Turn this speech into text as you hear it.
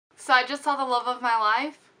So I just saw the love of my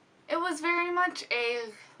life. It was very much a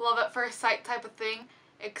love at first sight type of thing,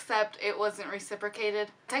 except it wasn't reciprocated.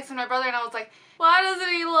 I texted my brother and I was like, why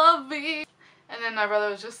doesn't he love me? And then my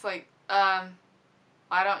brother was just like,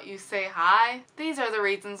 why don't you say hi? These are the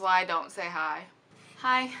reasons why I don't say hi.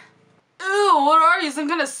 Hi. Ew, what are you, some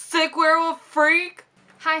kind of sick werewolf freak?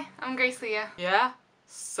 Hi, I'm Grace Leah. Yeah?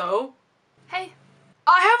 So? Hey.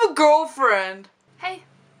 I have a girlfriend. Hey.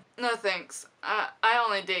 No thanks. I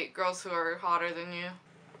only date girls who are hotter than you.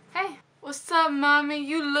 Hey. What's up, mommy?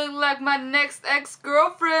 You look like my next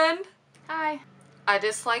ex-girlfriend. Hi. I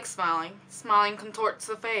dislike smiling. Smiling contorts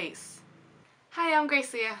the face. Hi, I'm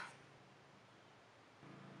Grace Leah.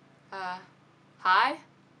 Hi?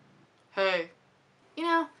 Hey. You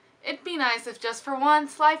know, it'd be nice if just for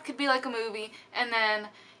once life could be like a movie and then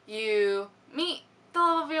you meet the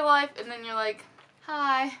love of your life and then you're like,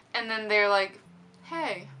 hi. And then they're like,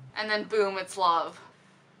 hey. And then boom, it's love.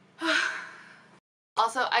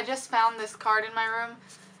 Also, I just found this card in my room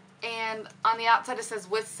and on the outside it says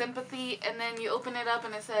with sympathy and then you open it up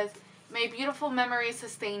and it says, may beautiful memories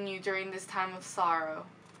sustain you during this time of sorrow.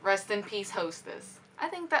 Rest in peace, hostess. I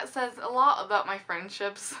think that says a lot about my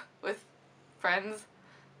friendships with friends.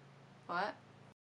 What?